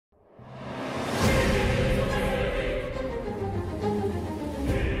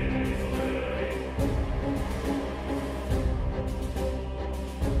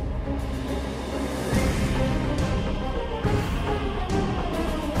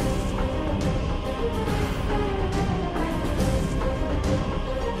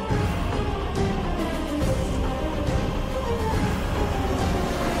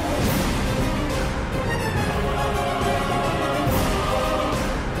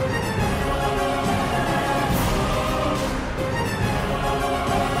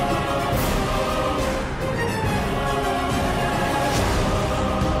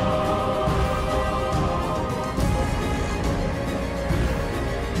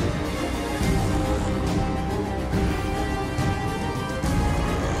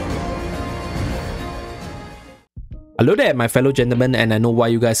Hello there, my fellow gentlemen, and I know why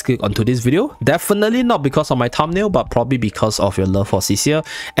you guys click onto this video. Definitely not because of my thumbnail, but probably because of your love for Cecia.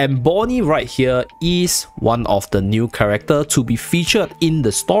 And Bonnie right here is one of the new characters to be featured in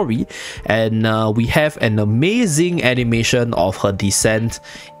the story, and we have an amazing animation of her descent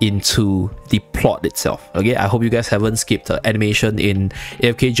into the plot itself. Okay, I hope you guys haven't skipped the animation in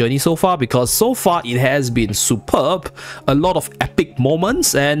AFK journey so far, because so far it has been superb. A lot of epic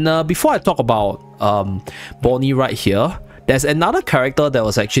moments. And before I talk about Bonnie right here, there's another character that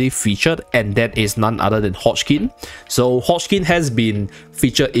was actually featured, and that is none other than Hodgkin. So Hodgkin has been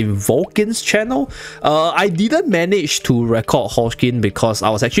featured in Vulcan's channel. I didn't manage to record Hodgkin because I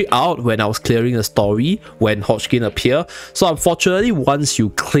was actually out when I was clearing the story when Hodgkin appeared. So unfortunately, once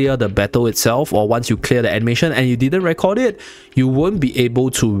you clear the battle itself, or once you clear the animation and you didn't record it, you won't be able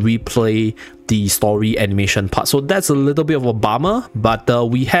to replay the story animation part. So that's a little bit of a bummer, but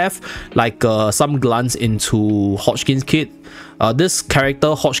we have like some glance into Hodgkin's kit. This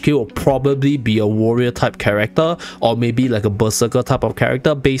character, Hodgkin, will probably be a warrior type character, or maybe like a berserker type of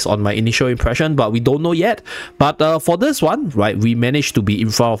character based on my initial impression, but we don't know yet. But for this one, right, we managed to be in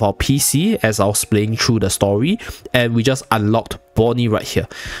front of our PC as I was playing through the story, and we just unlocked Bonnie right here.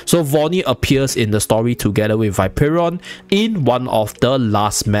 So Bonnie appears in the story together with Viperion in one of the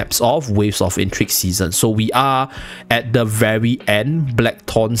last maps of Waves of Intrigue season. So we are at the very end,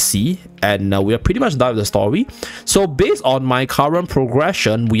 Blackthorn Sea, and we are pretty much done with the story. So based on my current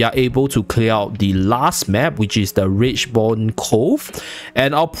progression, we are able to clear out the last map, which is the Graveborn Cove,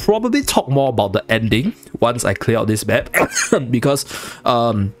 and I'll probably talk more about the ending once I clear out this map because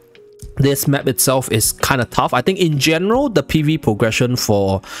this map itself is kind of tough. I think in general, the PV progression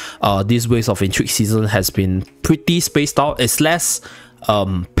for this Waves of Intrigue season has been pretty spaced out. It's less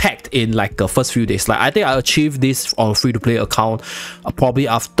packed in like the first few days. Like I think I achieved this on a free-to-play account probably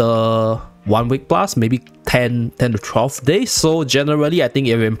after 1 week plus, maybe 10 to 12 days. So generally, I think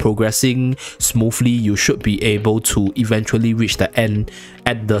if you're progressing smoothly, you should be able to eventually reach the end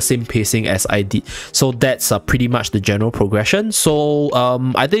at the same pacing as I did. So that's pretty much the general progression. So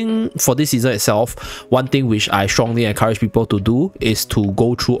I think for this season itself, one thing which I strongly encourage people to do is to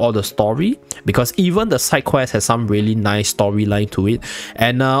go through all the story, because even the side quest has some really nice storyline to it.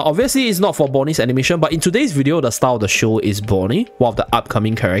 And obviously it's not for Bonnie's animation, but in today's video, the star of the show is Bonnie, one of the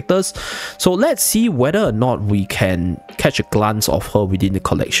upcoming characters. So let's see whether or not we can catch a glance of her within the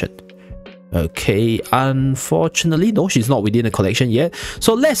collection. Okay, unfortunately, no, she's not within the collection yet.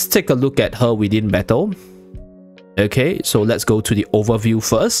 So let's take a look at her within battle. Okay, so let's go to the overview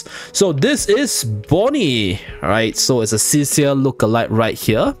first. So this is Bonnie, right? So it's a Cecia lookalike right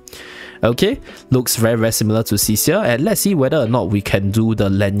here. Okay, looks very similar to Cecia, and let's see whether or not we can do the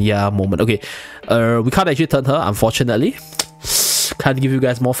Lenya moment. Okay, we can't actually turn her, unfortunately. Can't give you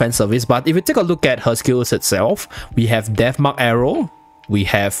guys more fan service, but if you take a look at her skills itself, we have Deathmark Arrow, we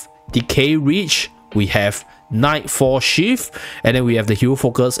have Decay Reach, we have Nightfall Shift, and then we have the Hero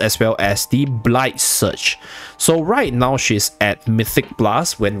Focus as well as the Blight Search. So right now she's at Mythic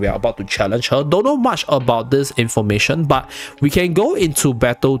Blast when we are about to challenge her. Don't know much about this information, but we can go into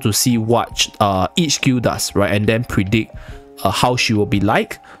battle to see what each skill does, right, and then predict how she will be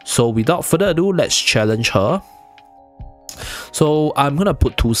like. So without further ado, let's challenge her. So I'm gonna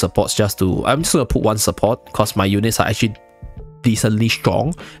put two supports I'm just gonna put one support because my units are actually decently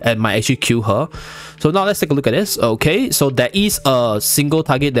strong and might actually kill her. So now let's take a look at this. Okay, so there is a single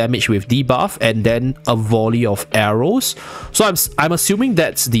target damage with debuff and then a volley of arrows. So I'm assuming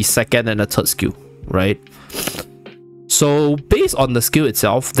that's the second and the third skill, right? So based on the skill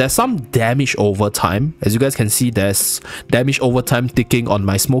itself, there's some damage over time. As you guys can see, there's damage over time ticking on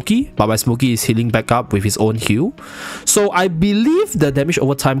my Smokey, but my Smokey is healing back up with his own heal. So I believe the damage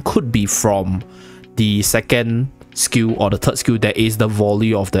over time could be from the second skill or the third skill, that is the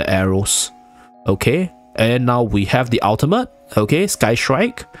volley of the arrows. Okay, and now we have the ultimate. Okay, Sky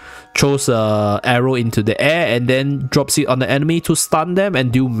Strike throws a arrow into the air and then drops it on the enemy to stun them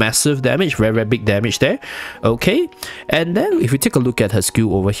and do massive damage, very big damage there. Okay, and then if you take a look at her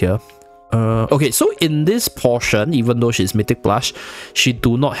skill over here, okay, so in this portion, even though she's Mythic Blast, she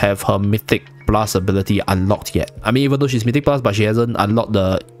do not have her Mythic Blast ability unlocked yet. I mean, even though she's Mythic Blast, but she hasn't unlocked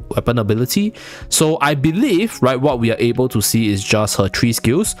the weapon ability. So I believe, right, what we are able to see is just her 3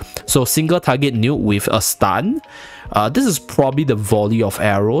 skills. So single target nuke with a stun, This is probably the volley of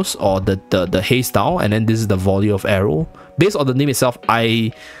arrows, or the haste down, and then this is the volley of arrow. Based on the name itself,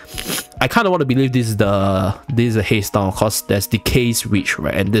 I kind of want to believe this is a haste down, because there's Decay's Reach,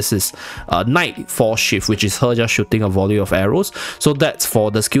 right? And this is Nightfall Shift, which is her just shooting a volley of arrows. So that's for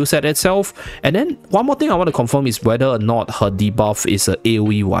the skill set itself. And then one more thing I want to confirm is whether or not her debuff is a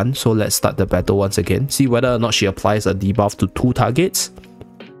AoE one. So let's start the battle once again. See whether or not she applies a debuff to 2 targets.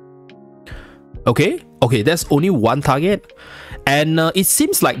 Okay, that's only 1 target. And it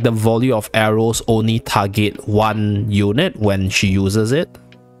seems like the volley of arrows only target 1 unit when she uses it.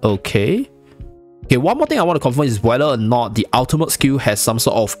 Okay, one more thing I want to confirm is whether or not the ultimate skill has some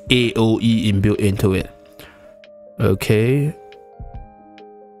sort of AoE inbuilt into it. Okay,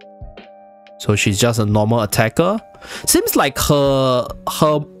 so she's just a normal attacker. Seems like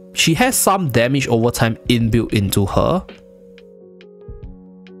she has some damage over time inbuilt into her.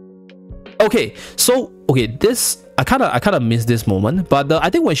 Okay, so this I kind of missed this moment, but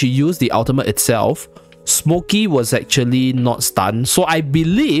I think when she used the ultimate itself, Smokey was actually not stunned. So I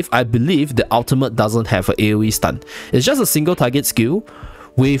believe the ultimate doesn't have an AoE stun. It's just a single target skill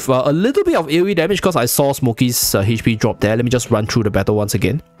with a little bit of AoE damage, because I saw Smokey's HP drop there. Let me just run through the battle once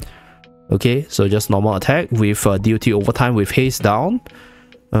again. Okay, so just normal attack with DOT overtime with haste down.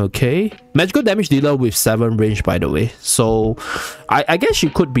 Okay, magical damage dealer with 7 range, by the way. So I guess she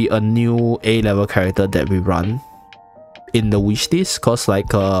could be a new A level character that we run in the wishlist, because like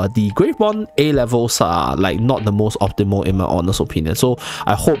the Graveborn A levels are like not the most optimal in my honest opinion. So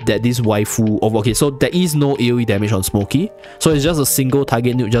I hope that this waifu okay, so there is no AoE damage on Smokey, so it's just a single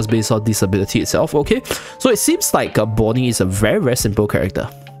target nuke just based on this ability itself. Okay, so it seems like Bonnie is a very simple character.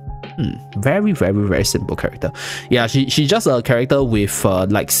 Very simple character. Yeah, she's just a character with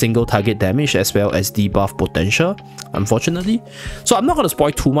like single target damage as well as debuff potential, unfortunately. So I'm not going to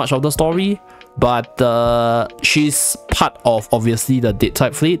spoil too much of the story, but she's part of obviously the dead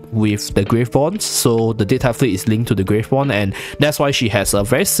type fleet with the Graveborns. So the dead type fleet is linked to the Graveborn, and that's why she has a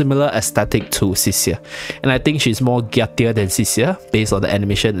very similar aesthetic to Cisia. And I think she's more guttier than Cisia based on the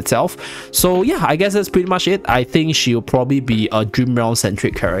animation itself. So yeah, I guess that's pretty much it. I think she'll probably be a Dream Realm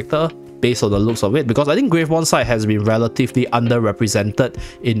centric character based on the looks of it, because I think Graveborn side has been relatively underrepresented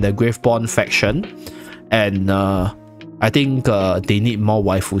in the Graveborn faction, and I think they need more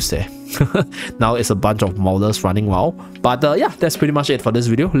waifus there. Now it's a bunch of modelers running WoW. But yeah, that's pretty much it for this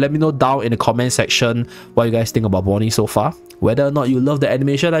video. Let me know down in the comment section what you guys think about Bonnie so far. Whether or not you love the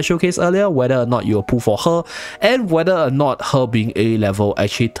animation I showcased earlier, whether or not you'll pull for her, and whether or not her being A level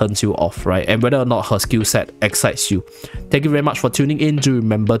actually turns you off, right? And whether or not her skill set excites you. Thank you very much for tuning in. Do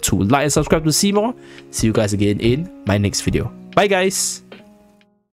remember to like and subscribe to see more. See you guys again in my next video. Bye guys!